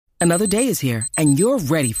Another day is here, and you're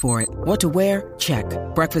ready for it. What to wear? Check.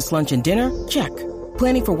 Breakfast, lunch, and dinner? Check.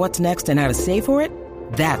 Planning for what's next and how to save for it?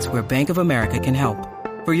 That's where Bank of America can help.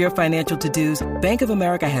 For your financial to-dos, Bank of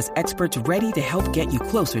America has experts ready to help get you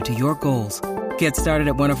closer to your goals. Get started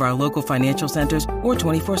at one of our local financial centers or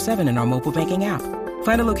 24/7 in our mobile banking app.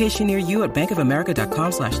 Find a location near you at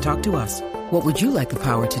bankofamerica.com/talktous. What would you like the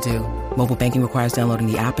power to do? Mobile banking requires downloading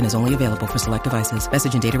the app and is only available for select devices.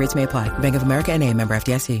 Message and data rates may apply. Bank of America N.A., member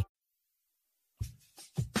FDIC.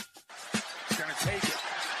 Gonna take it.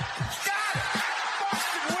 Got it!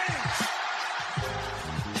 Boston wins!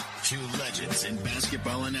 Two legends in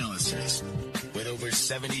basketball analysis with over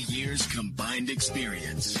 70 years combined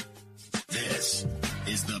experience. This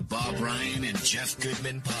is the Bob Ryan and Jeff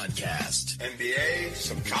Goodman podcast. NBA,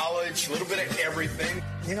 some college, a little bit of everything.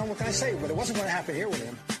 You know, what can I say? But it wasn't going to happen here with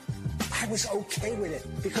him. I was okay with it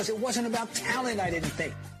because it wasn't about talent, I didn't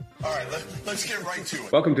think. All right, let's get right to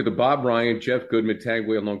it. Welcome to the Bob Ryan, Jeff Goodman, Tag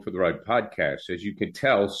Way Along for the Ride podcast. As you can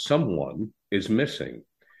tell, someone is missing.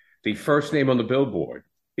 The first name on the billboard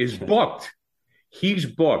is booked. He's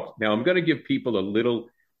booked. Now, I'm going to give people a little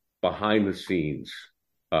behind the scenes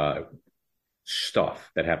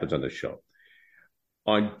stuff that happens on the show.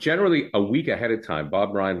 On generally a week ahead of time,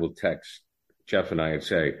 Bob Ryan will text Jeff and I and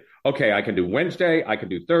say, okay, I can do Wednesday, I can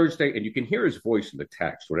do Thursday, and you can hear his voice in the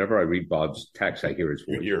text. Whenever I read Bob's text, I hear his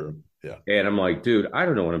voice. You hear him, yeah. And I'm like, dude, I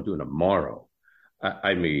don't know what I'm doing tomorrow.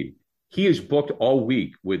 I mean, he is booked all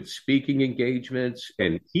week with speaking engagements,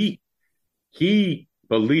 and he,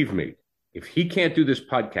 believe me, if he can't do this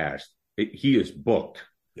podcast, he is booked.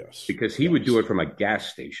 Yes. Because he would do it from a gas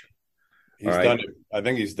station. He's done it. I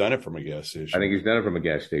think he's done it from a gas station. I think he's done it from a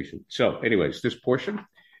gas station. So, anyways, this portion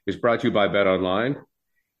is brought to you by BetOnline.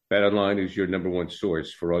 BetOnline is your number one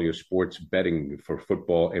source for all your sports betting for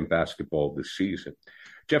football and basketball this season.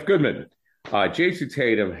 Jeff Goodman, Jason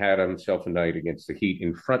Tatum had himself a night against the Heat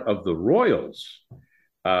in front of the Royals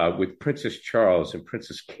with Princess Charles and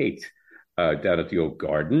Princess Kate down at the old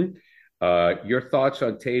Garden. Your thoughts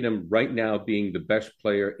on Tatum right now being the best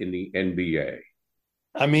player in the NBA?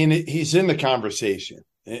 I mean, he's in the conversation.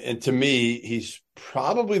 And to me, he's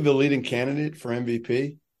probably the leading candidate for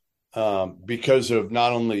MVP because of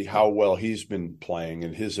not only how well he's been playing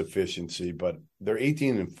and his efficiency, but they're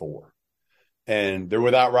 18-4. And they're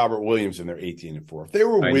without Robert Williams, and they're 18-4. If they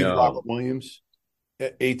were with Robert Williams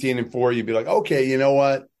at 18-4, you'd be like, okay, you know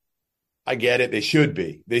what? I get it. They should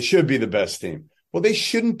be. They should be the best team. Well, they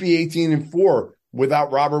shouldn't be 18-4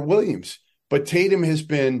 without Robert Williams. But Tatum has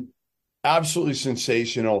been absolutely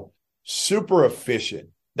sensational, super efficient.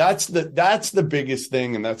 That's the biggest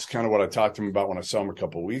thing, and that's kind of what I talked to him about when I saw him a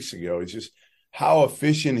couple of weeks ago. Is just how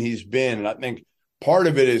efficient he's been, and I think part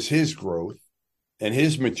of it is his growth and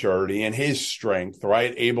his maturity and his strength,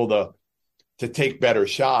 right? Able to take better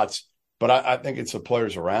shots, but I think it's the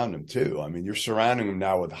players around him too. I mean, you're surrounding him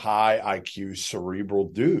now with high IQ, cerebral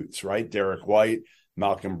dudes, right? Derek White,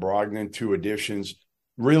 Malcolm Brogdon, two additions,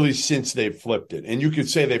 really since they've flipped it. And you could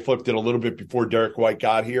say they flipped it a little bit before Derek White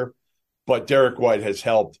got here, but Derek White has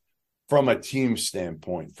helped from a team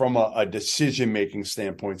standpoint, from a decision-making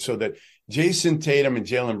standpoint, so that Jason Tatum and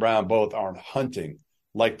Jaylen Brown both aren't hunting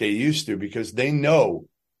like they used to because they know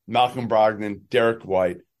Malcolm Brogdon, Derek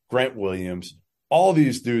White, Grant Williams, all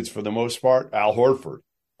these dudes, for the most part, Al Horford,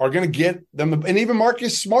 are going to get them. And even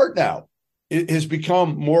Marcus Smart now has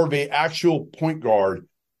become more of an actual point guard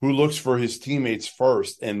who looks for his teammates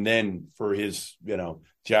first and then for his,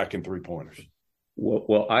 jack and three-pointers.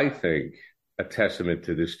 Well, I think a testament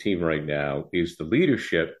to this team right now is the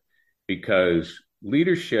leadership, because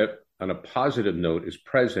leadership on a positive note is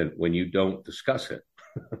present when you don't discuss it.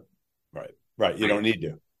 Right. You don't need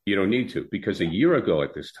to. You don't need to, because a year ago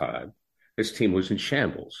at this time, this team was in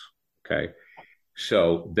shambles. Okay.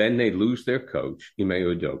 So then they lose their coach, Ime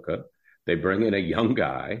Udoka. They bring in a young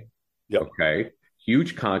guy. Yep. Okay.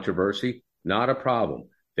 Huge controversy. Not a problem.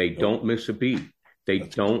 They don't miss a beat.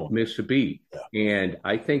 That's miss a beat. Yeah. And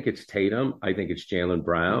I think it's Tatum. I think it's Jaylen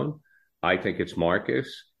Brown. I think it's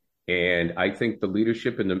Marcus. And I think the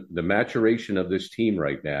leadership and the maturation of this team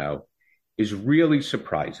right now is really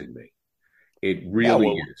surprising me. It really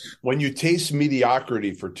is. When you taste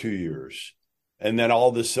mediocrity for 2 years and then all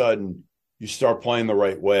of a sudden you start playing the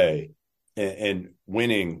right way and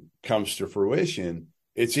winning comes to fruition,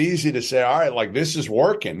 it's easy to say, all right, like this is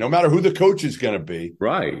working, no matter who the coach is going to be.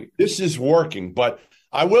 Right. This is working. But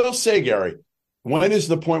I will say, Gary, when is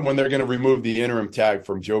the point when they're going to remove the interim tag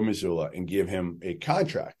from Joe Mazzulla and give him a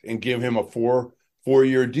contract and give him a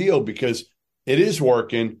four-year deal? Because it is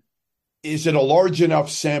working. Is it a large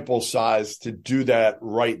enough sample size to do that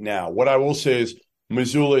right now? What I will say is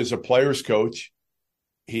Mazzulla is a player's coach.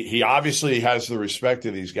 he obviously has the respect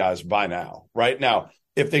of these guys by now. Right now,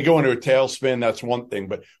 if they go into a tailspin, that's one thing.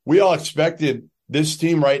 But we all expected this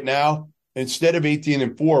team right now, instead of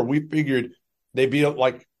 18-4, we figured they'd be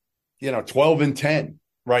like, 12-10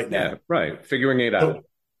 right now. Yeah, right. Figuring it out. So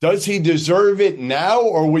does he deserve it now,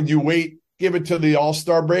 or would you wait, give it to the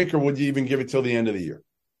All-Star break, or would you even give it till the end of the year?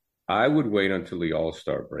 I would wait until the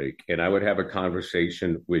All-Star break, and I would have a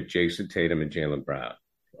conversation with Jason Tatum and Jaylen Brown.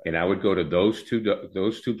 And I would go to those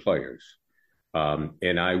two players,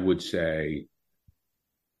 and I would say,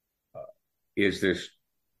 is this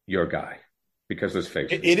your guy? Because let's face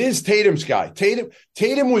it. It is Tatum's guy.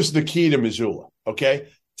 Tatum was the key to Missoula, okay?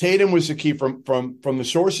 Tatum was the key from the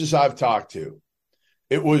sources I've talked to.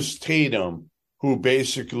 It was Tatum who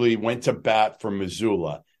basically went to bat for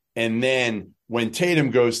Missoula. And then when Tatum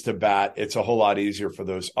goes to bat, it's a whole lot easier for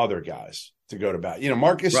those other guys to go to bat.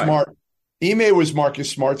 Marcus Smart, Ime was Marcus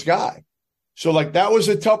Smart's guy. So, that was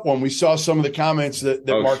a tough one. We saw some of the comments that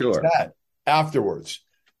Marcus had afterwards.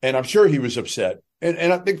 And I'm sure he was upset.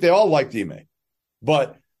 And I think they all liked Ime.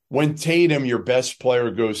 But when Tatum, your best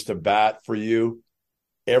player, goes to bat for you,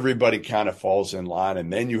 everybody kind of falls in line.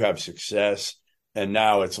 And then you have success. And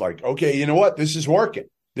now it's like, okay, you know what? This is working.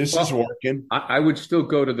 This is working. I would still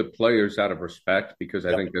go to the players out of respect, because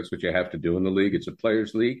I think that's what you have to do in the league. It's a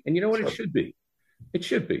players' league. And you know what? Sure. It should be. It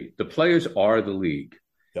should be. The players are the league.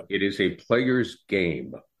 Yep. It is a players'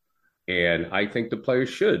 game. And I think the players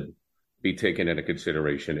should be taken into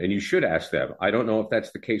consideration. And you should ask them. I don't know if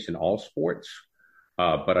that's the case in all sports,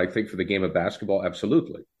 but I think for the game of basketball,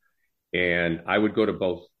 absolutely. And I would go to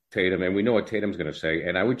both Tatum, and we know what Tatum's going to say.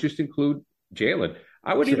 And I would just include Jaylen.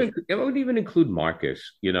 I would even include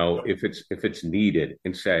Marcus, if it's needed,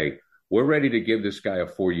 and say, we're ready to give this guy a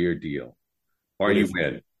 4-year deal. Are you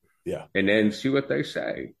in? Yeah. And then see what they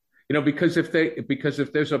say. Because if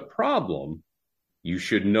there's a problem, you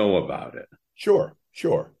should know about it. Sure.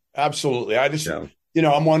 Absolutely. I just,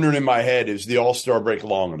 I'm wondering in my head, is the All-Star break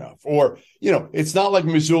long enough? Or, it's not like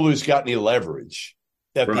Missoula's got any leverage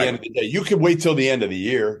at the end of the day. You could wait till the end of the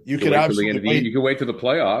year. You could absolutely wait. You could wait till the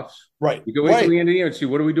playoffs. Right. You could wait till the end of the year and see,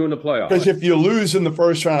 what do we do in the playoffs? Because if you lose in the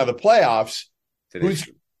first round of the playoffs,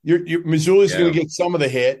 Missoula's going to get some of the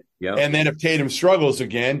hit. Yeah. And then if Tatum struggles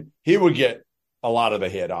again, he would get a lot of the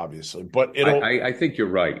hit, obviously. But I think you're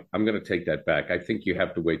right. I'm going to take that back. I think you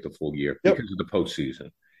have to wait the full year because of the postseason.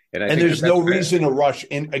 And there's no reason to rush.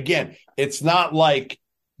 And again, it's not like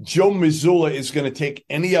Joe Mazzulla is going to take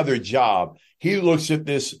any other job. He looks at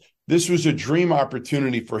this. This was a dream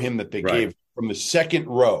opportunity for him that they gave from the second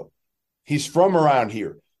row. He's from around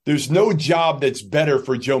here. There's no job that's better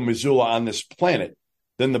for Joe Mazzulla on this planet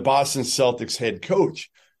than the Boston Celtics head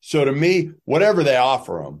coach. So to me, whatever they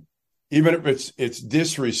offer him, even if it's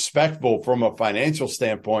disrespectful from a financial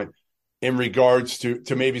standpoint in regards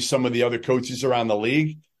to maybe some of the other coaches around the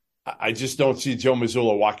league, I just don't see Joe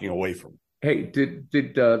Mazzulla walking away from it. Hey, did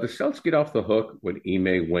the Celtics get off the hook when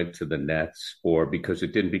Ime went to the Nets, or because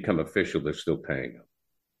it didn't become official, they're still paying him?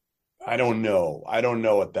 I don't know.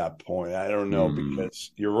 At that point. I don't know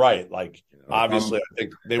because you're right. Obviously, I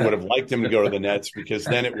think they would have liked him to go to the Nets because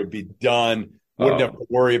then it would be done. Wouldn't have to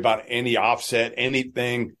worry about any offset,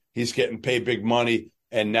 anything. He's getting paid big money.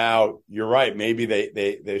 And now you're right. Maybe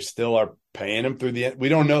they still are paying him through the end. We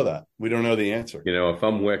don't know that. We don't know the answer. If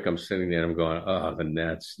I'm Wick, I'm sitting there and I'm going, the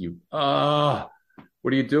Nets.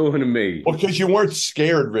 What are you doing to me? Well, because you weren't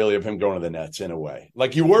scared really of him going to the Nets in a way.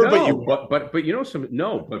 Like you were, but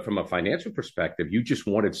but from a financial perspective, you just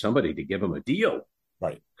wanted somebody to give him a deal.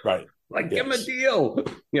 Right. Give him a deal,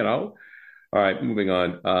 All right, moving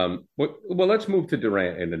on. Well, let's move to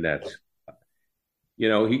Durant and the Nets.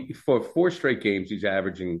 He for 4 straight games, he's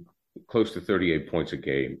averaging close to 38 points a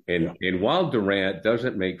game. And while Durant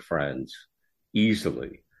doesn't make friends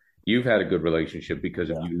easily, you've had a good relationship because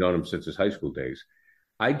you've known him since his high school days.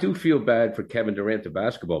 I do feel bad for Kevin Durant, the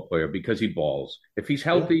basketball player, because he balls. If he's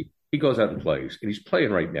healthy, he goes out and plays. And he's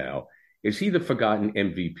playing right now. Is he the forgotten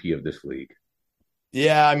MVP of this league?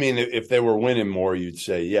 Yeah, I mean, if they were winning more, you'd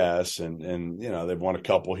say yes. And they've won a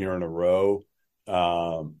couple here in a row,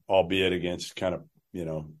 albeit against kind of,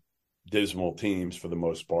 dismal teams for the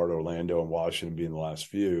most part, Orlando and Washington being the last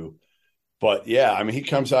few. But yeah, I mean, he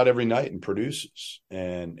comes out every night and produces,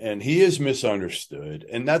 and he is misunderstood.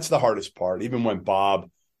 And that's the hardest part. Even when Bob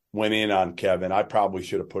went in on Kevin, I probably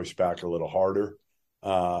should have pushed back a little harder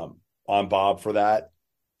on Bob for that.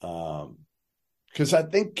 Because I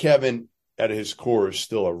think Kevin at his core is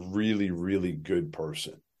still a really, really good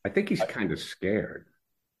person. I think he's kind of scared.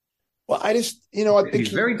 Well, I think he's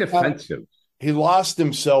very defensive. He lost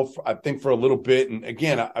himself, I think, for a little bit. And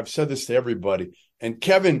again, I've said this to everybody. And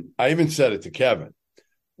Kevin, I even said it to Kevin.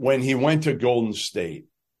 when he went to Golden State,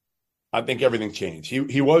 I think everything changed.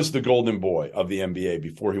 He was the golden boy of the NBA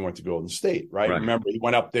before he went to Golden State, right? Remember, he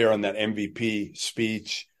went up there on that MVP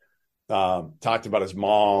speech, talked about his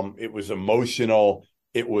mom. It was emotional.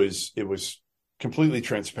 It was completely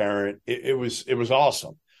transparent. It was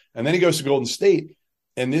awesome. And then he goes to Golden State,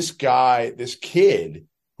 and this kid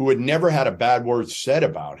who had never had a bad word said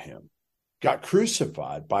about him got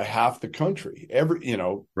crucified by half the country.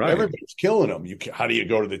 Everybody's killing him. How do you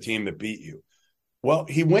go to the team that beat you? Well,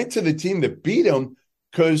 he went to the team that beat him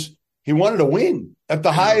because he wanted to win at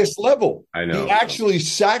the highest level. I know. He actually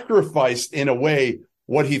sacrificed, in a way,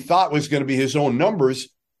 what he thought was going to be his own numbers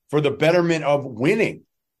for the betterment of winning.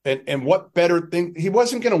 And what better thing? He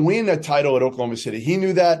wasn't going to win a title at Oklahoma City. He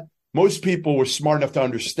knew that. Most people were smart enough to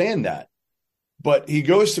understand that. But he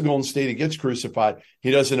goes to Golden State. He gets crucified. He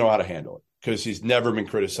doesn't know how to handle it because he's never been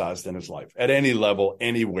criticized in his life at any level,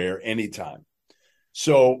 anywhere, anytime.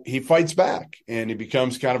 So he fights back and he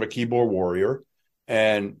becomes kind of a keyboard warrior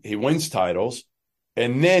and he wins titles.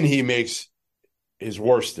 And then he makes his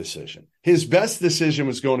worst decision. His best decision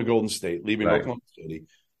was going to Golden State, leaving Oklahoma City.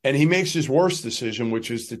 And he makes his worst decision, which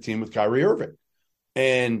is to team with Kyrie Irving.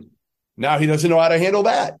 And now he doesn't know how to handle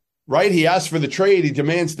that, right? He asks for the trade. He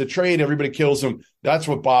demands the trade. Everybody kills him. That's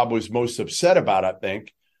what Bob was most upset about, I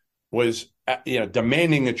think, was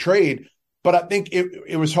demanding a trade. But I think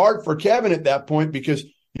it was hard for Kevin at that point because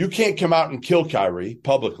you can't come out and kill Kyrie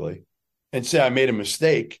publicly and say, I made a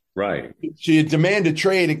mistake. Right. So you demand a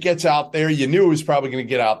trade. It gets out there. You knew it was probably going to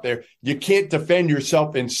get out there. You can't defend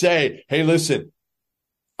yourself and say, hey, listen,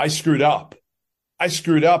 I screwed up. I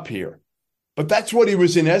screwed up here. But that's what he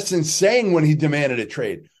was in essence saying when he demanded a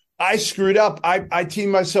trade. I screwed up. I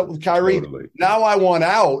teamed myself with Kyrie. Totally. Now I want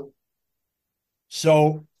out.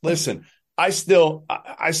 So listen, I still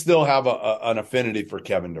have an affinity for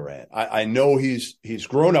Kevin Durant. I know he's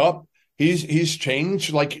grown up. He's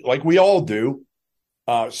changed like we all do.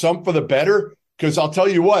 Some for the better, because I'll tell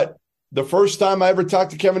you what, the first time I ever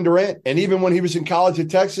talked to Kevin Durant, and even when he was in college at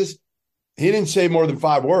Texas, he didn't say more than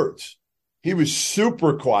 5 words. He was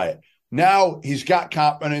super quiet. Now he's got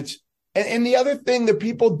confidence. And the other thing that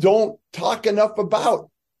people don't talk enough about,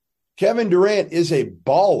 Kevin Durant is a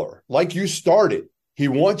baller. Like you started, he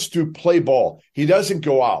wants to play ball. He doesn't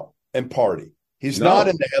go out and party. He's not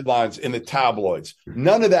in the headlines, in the tabloids.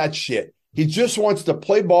 None of that shit. He just wants to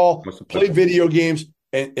play ball, play video games,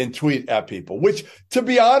 and tweet at people, which, to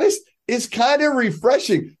be honest, is kind of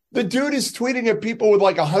refreshing. The dude is tweeting at people with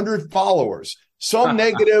like 100 followers, some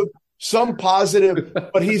negative, some positive,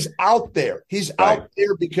 but he's out there. He's out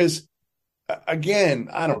there because, again,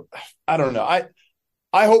 I don't know.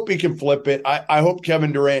 I hope he can flip it. I hope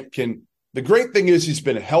Kevin Durant can. The great thing is he's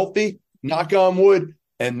been healthy, knock on wood,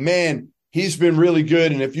 and man, he's been really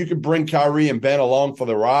good. And if you could bring Kyrie and Ben along for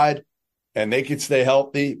the ride and they could stay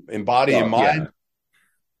healthy in body and mind. Yeah.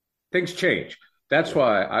 Things change. That's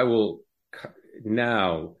why I will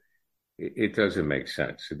now. It doesn't make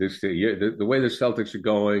sense. The way the Celtics are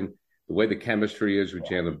going, the way the chemistry is with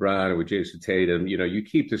Jaylen Brown and with Jason Tatum, you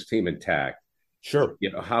keep this team intact. Sure.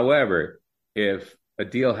 However, if a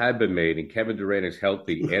deal had been made and Kevin Durant is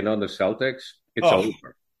healthy and on the Celtics, it's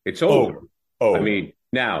over. It's over. I mean,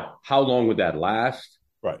 now, how long would that last?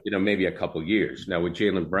 Right. Maybe a couple years. Now, with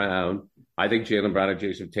Jaylen Brown, I think Jaylen Brown and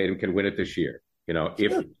Jason Tatum can win it this year.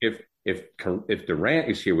 If Durant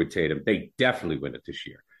is here with Tatum, they definitely win it this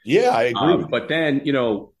year. Yeah, I agree. But then,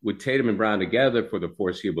 with Tatum and Brown together for the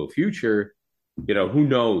foreseeable future, who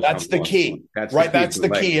knows? That's the key. That's the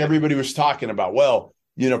key everybody was talking about. Well,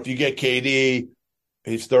 if you get KD,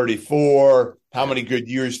 he's 34. How many good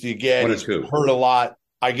years do you get? He's hurt a lot.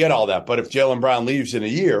 I get all that. But if Jaylen Brown leaves in a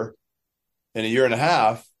year and a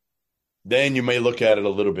half, then you may look at it a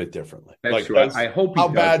little bit differently. That's right. I hope. How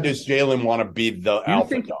bad does Jaylen want to be the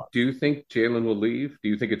alpha dog? Do you think Jaylen will leave? Do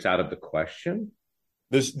you think it's out of the question?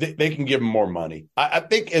 They can give him more money. I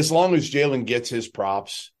think as long as Jaylen gets his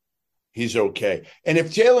props, he's okay. And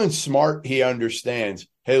if Jalen's smart, he understands,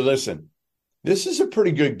 hey, listen, this is a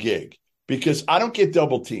pretty good gig because I don't get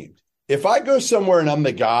double teamed. If I go somewhere and I'm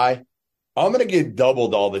the guy, I'm going to get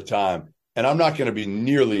doubled all the time, and I'm not going to be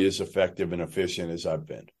nearly as effective and efficient as I've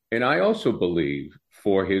been. And I also believe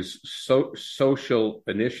for his social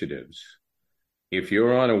initiatives, if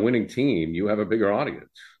you're on a winning team, you have a bigger audience.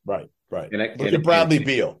 Right. Look at Bradley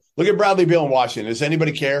Beal. Look at Bradley Beal in Washington. Does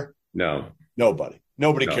anybody care? No.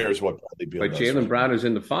 Nobody cares what Bradley Beal does. But Jaylen Brown is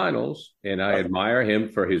in the finals, and I admire him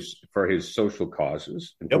for his social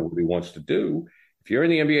causes and for what he wants to do. If you're in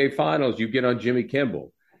the NBA finals, you get on Jimmy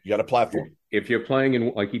Kimmel. You got a platform. If you're playing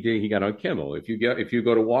in like he did, he got on Kimmel. If you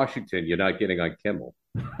go to Washington, you're not getting on Kimmel.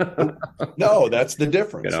 No, that's the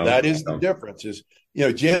difference. You know, That is the difference. Is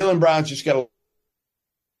Jaylen Brown's just got a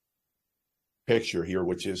picture here,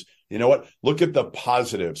 which is what? Look at the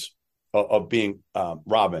positives of being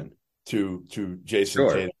Robin to Jason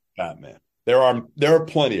Tatum, Batman. There are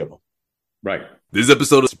plenty of them. Right. This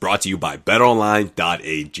episode is brought to you by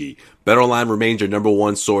BetOnline.ag. BetOnline remains your number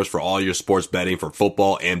one source for all your sports betting for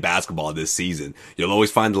football and basketball this season. You'll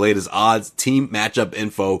always find the latest odds, team matchup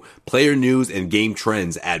info, player news, and game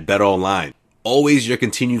trends at BetOnline. Always your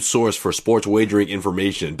continued source for sports wagering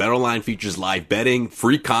information. BetOnline features live betting,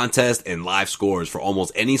 free contests, and live scores for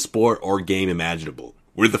almost any sport or game imaginable.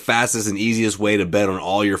 We're the fastest and easiest way to bet on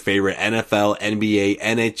all your favorite NFL, NBA,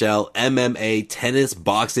 NHL, MMA, tennis,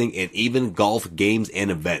 boxing, and even golf games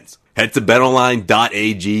and events. Head to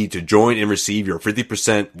betonline.ag to join and receive your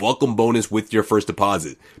 50% welcome bonus with your first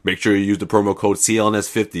deposit. Make sure you use the promo code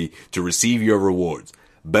CLNS50 to receive your rewards.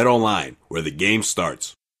 BetOnline, where the game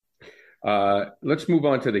starts. Let's move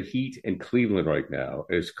on to the Heat and Cleveland right now.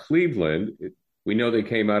 As Cleveland, we know they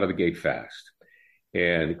came out of the gate fast.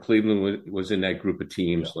 And Cleveland was in that group of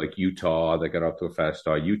teams like Utah that got off to a fast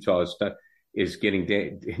start. Utah is getting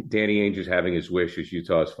Danny Ainge is having his wish as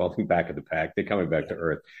Utah is falling back in the pack. They're coming back to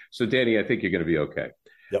earth. So, Danny, I think you're going to be okay.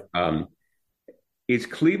 Yep. Is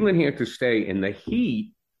Cleveland here to stay? In the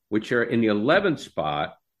Heat, which are in the 11th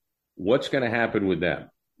spot, what's going to happen with them?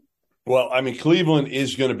 Well, I mean, Cleveland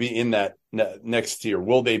is going to be in that next tier.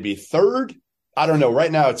 Will they be third? I don't know.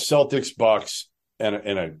 Right now, it's Celtics, Bucks, and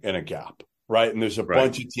a gap. Right. And there's a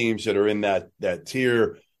bunch of teams that are in that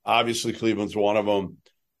tier. Obviously, Cleveland's one of them.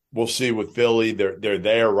 We'll see with Philly. They're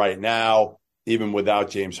there right now, even without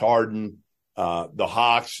James Harden. The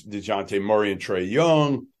Hawks, DeJounte Murray and Trae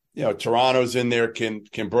Young. Toronto's in there. Can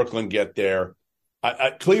Brooklyn get there?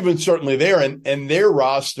 Cleveland's certainly there. And their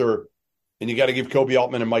roster, and you got to give Kobe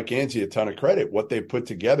Altman and Mike Gansey a ton of credit, what they put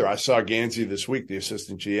together. I saw Gansey this week, the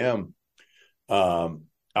assistant GM,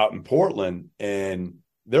 out in Portland, and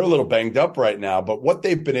they're a little banged up right now, but what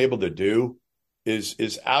they've been able to do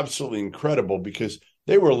is absolutely incredible because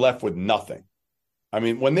they were left with nothing. I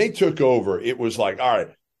mean, when they took over, it was like, all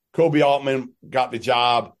right, Kobe Altman got the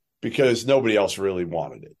job because nobody else really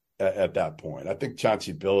wanted it at that point. I think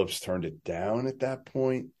Chauncey Billups turned it down at that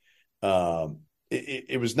point.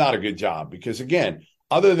 It was not a good job because, again,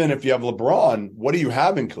 other than if you have LeBron, what do you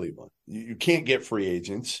have in Cleveland? You can't get free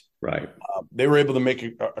agents. Right. They were able to make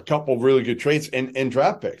a couple of really good trades and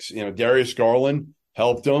draft picks. Darius Garland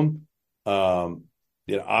helped them.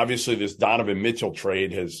 Obviously this Donovan Mitchell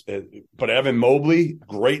trade but Evan Mobley,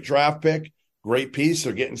 great draft pick, great piece.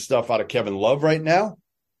 They're getting stuff out of Kevin Love right now.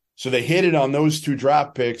 So they hit it on those two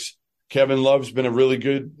draft picks. Kevin Love's been a really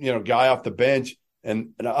good, guy off the bench.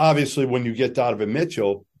 And obviously when you get Donovan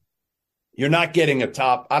Mitchell, you're not getting I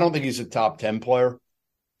don't think he's a top 10 player,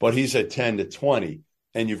 but he's a 10 to 20.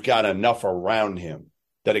 And you've got enough around him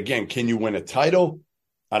that, again, can you win a title?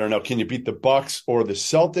 I don't know. Can you beat the Bucks or the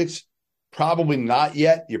Celtics? Probably not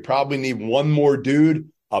yet. You probably need one more dude.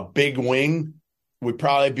 A big wing would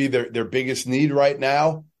probably be their biggest need right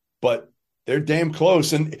now, but they're damn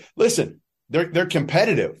close. And listen, they're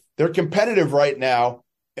competitive. They're competitive right now,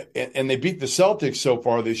 and they beat the Celtics so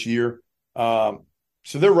far this year. So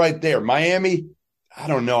they're right there. Miami, I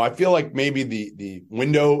don't know. I feel like maybe the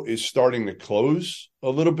window is starting to close a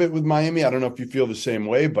little bit with Miami. I don't know if you feel the same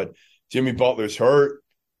way, but Jimmy Butler's hurt.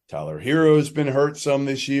 Tyler Hero's been hurt some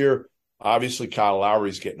this year. Obviously, Kyle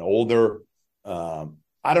Lowry's getting older.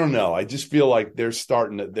 I don't know. I just feel like their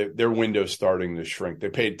window's starting to shrink. They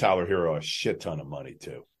paid Tyler Hero a shit ton of money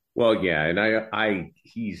too. Well, yeah, and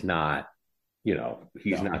he's not.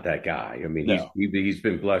 He's not that guy. I mean, he's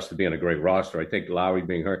been blessed to be on a great roster. I think Lowry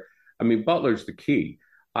being hurt. I mean, Butler's the key.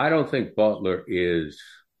 I don't think Butler is.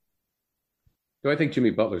 Do I think Jimmy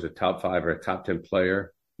Butler's a top 5 or a top 10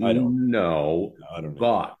 player? I don't. No, I don't know.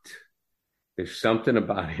 But there's something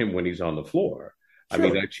about him when he's on the floor. Sure. I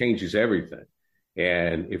mean, that changes everything.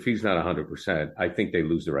 And if he's not 100%, I think they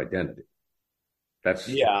lose their identity.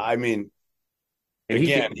 I mean,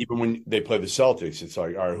 again, even when they play the Celtics, it's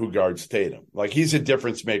like, all right, who guards Tatum? Like, he's a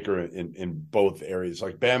difference maker in both areas.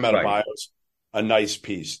 Like, Bam Adebayo's a nice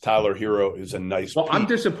piece. Tyler Hero is a nice piece. I'm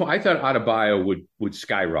disappointed. I thought Adebayo would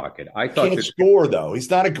skyrocket. I thought can't score, though. He's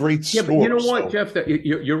not a great scorer. But you know what, Jeff?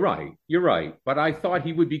 You're right. You're right. But I thought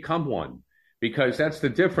he would become one because that's the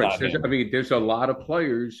difference. There's a lot of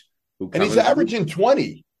players who come. And he's averaging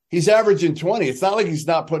 20. He's averaging 20. It's not like he's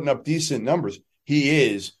not putting up decent numbers. He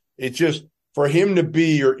is. It's just for him to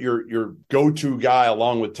be your go-to guy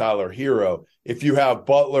along with Tyler Hero. If you have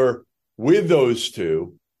Butler with those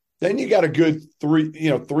two, then you got a good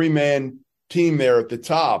three-man team there at the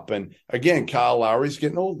top. And again, Kyle Lowry's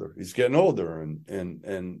getting older. He's getting older,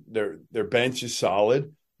 and their bench is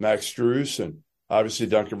solid. Max Strus, and obviously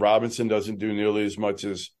Duncan Robinson doesn't do nearly as much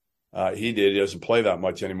as he did. He doesn't play that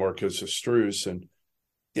much anymore because of Strus. And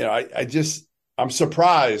I'm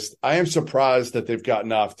surprised. I am surprised that they've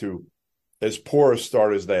gotten off to as poor a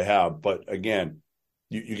start as they have. But again,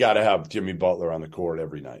 you got to have Jimmy Butler on the court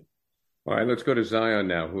every night. All right, let's go to Zion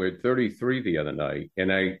now, who had 33 the other night.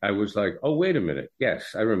 And I was like, oh, wait a minute.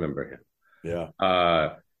 Yes, I remember him. Yeah.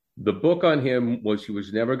 The book on him was he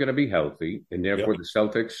was never going to be healthy, and therefore the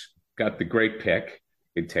Celtics got the great pick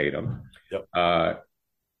in Tatum. Yep.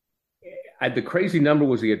 The crazy number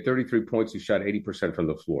was he had 33 points. He shot 80% from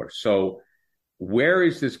the floor. So where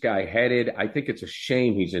is this guy headed? I think it's a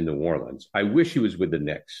shame he's in New Orleans. I wish he was with the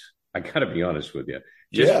Knicks. I got to be honest with you.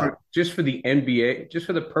 Just for the NBA, just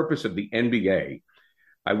for the purpose of the NBA,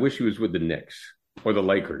 I wish he was with the Knicks or the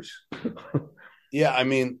Lakers. Yeah, I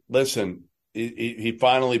mean, listen, he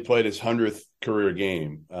finally played his 100th career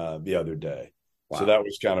game the other day. Wow. So that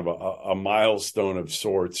was kind of a milestone of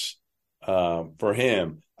sorts for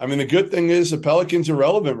him. I mean, the good thing is the Pelicans are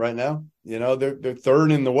relevant right now. You know, they're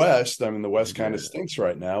third in the West. I mean, the West kind of stinks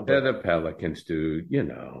right now. But they're the Pelicans, dude, you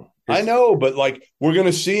know. I know, but like we're going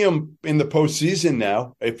to see him in the postseason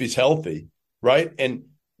now if he's healthy, right? And,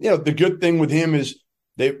 you know, the good thing with him is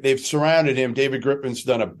they've surrounded him. David Griffin's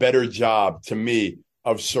done a better job, to me,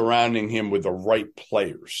 of surrounding him with the right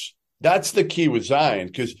players. That's the key with Zion,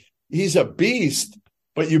 because he's a beast,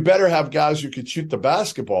 but you better have guys who could shoot the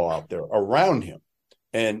basketball out there around him.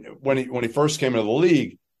 And when he first came into the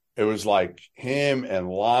league, it was like him and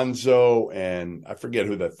Lonzo, and I forget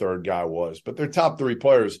who the third guy was, but their top three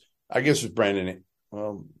players, I guess, was Brandon.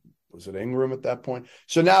 Well, was it Ingram at that point?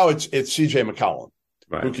 So now it's CJ McCollum,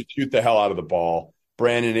 right, who can shoot the hell out of the ball.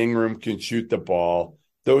 Brandon Ingram can shoot the ball.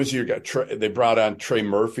 Those years they brought on Trey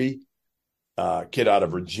Murphy, kid out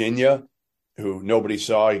of Virginia, who nobody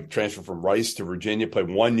saw. He transferred from Rice to Virginia, played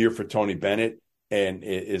 1 year for Tony Bennett, and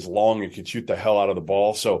is long and can shoot the hell out of the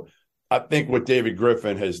ball. So I think what David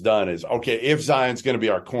Griffin has done is, okay, if Zion's going to be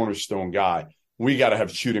our cornerstone guy, we got to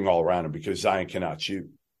have shooting all around him because Zion cannot shoot.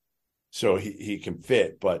 So he can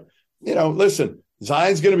fit. But, you know, listen,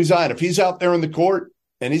 Zion's going to be Zion. If he's out there in the court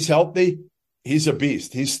and he's healthy, he's a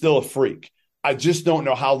beast. He's still a freak. I just don't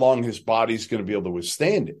know how long his body's going to be able to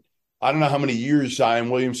withstand it. I don't know how many years Zion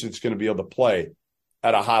Williamson's going to be able to play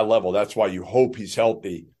at a high level. That's why you hope he's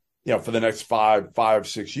healthy, you know, for the next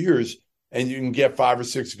 5-6 years, and you can get 5 or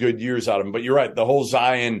 6 good years out of him. But you're right. The whole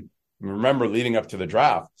Zion, remember leading up to the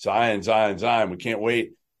draft, Zion, we can't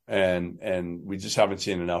wait. And we just haven't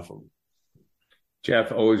seen enough of him.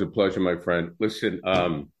 Jeff, always a pleasure, my friend. Listen,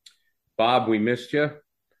 Bob, we missed you.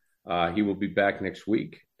 He will be back next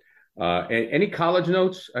week. Any college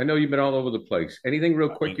notes? I know you've been all over the place. Anything real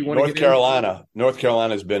quick you want to get in? North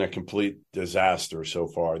Carolina has been a complete disaster so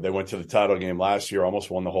far. They went to the title game last year,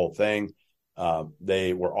 almost won the whole thing.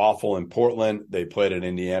 They were awful in Portland. They played at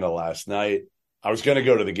Indiana last night. I was going to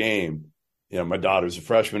go to the game. You know, my daughter's a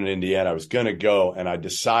freshman in Indiana. I was going to go, and I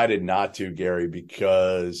decided not to, Gary,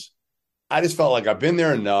 because I just felt like I've been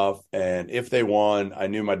there enough, and if they won, I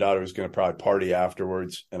knew my daughter was going to probably party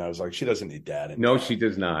afterwards, and I was like, she doesn't need dad. No, she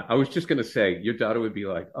does not. I was just going to say, your daughter would be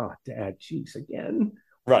like, oh, Dad, geez, again?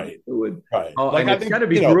 Right. Right. Oh, like, it's got to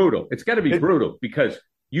be brutal. It's got to be brutal because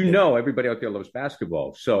know everybody out there loves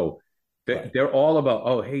basketball. So they're all about,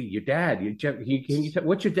 oh, hey, your dad,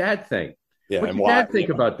 what's your dad think? Yeah, what's your dad think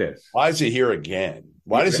about this? Why is he here again?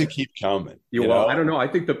 Why does he keep coming? Well, I don't know. I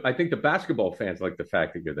think the basketball fans like the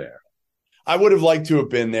fact that you're there. I would have liked to have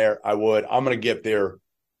been there. I would. I'm going to get there,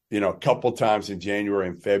 you know, a couple times in January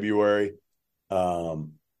and February. You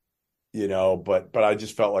know, but I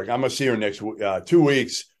just felt like I'm going to see her next 2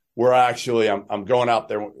 weeks. We're actually, I'm going out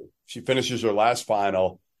there. She finishes her last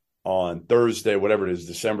final on Thursday, whatever it is,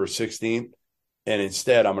 December 16th. And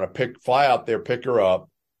instead, I'm going to fly out there, pick her up,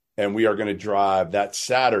 and we are going to drive that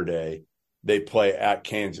Saturday. They play at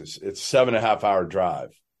Kansas. It's a 7.5 hour drive.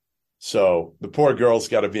 So the poor girl's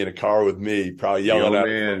got to be in a car with me, probably yelling at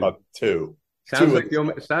me about two. Sounds like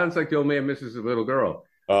the old man misses a little girl.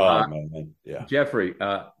 Oh, man. Yeah. Jeffrey,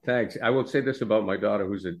 thanks. I will say this about my daughter,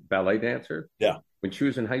 who's a ballet dancer. Yeah. When she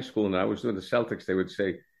was in high school and I was doing the Celtics, they would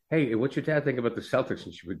say, hey, what's your dad think about the Celtics?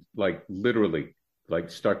 And she would literally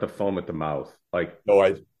start to foam at the mouth. Like,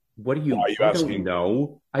 what do you, why are you asking?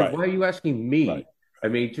 No. Right. Why are you asking me? Right. I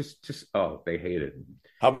mean, just they hate it.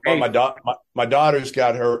 How about my daughter's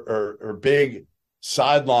got her big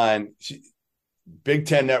sideline, Big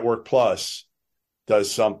Ten Network Plus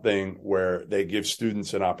does something where they give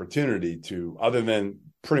students an opportunity to, other than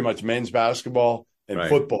pretty much men's basketball and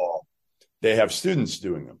football, they have students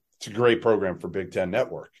doing them. It's a great program for Big Ten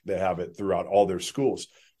Network. They have it throughout all their schools.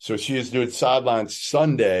 So she is doing sidelines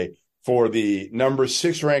Sunday for the number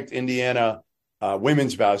 6 ranked Indiana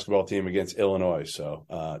women's basketball team against Illinois. So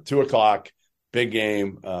 2:00, big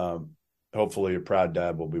game. Hopefully a proud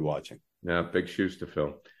dad will be watching. Yeah, big shoes to fill.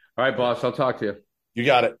 All right, boss, I'll talk to you. You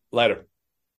got it. Later.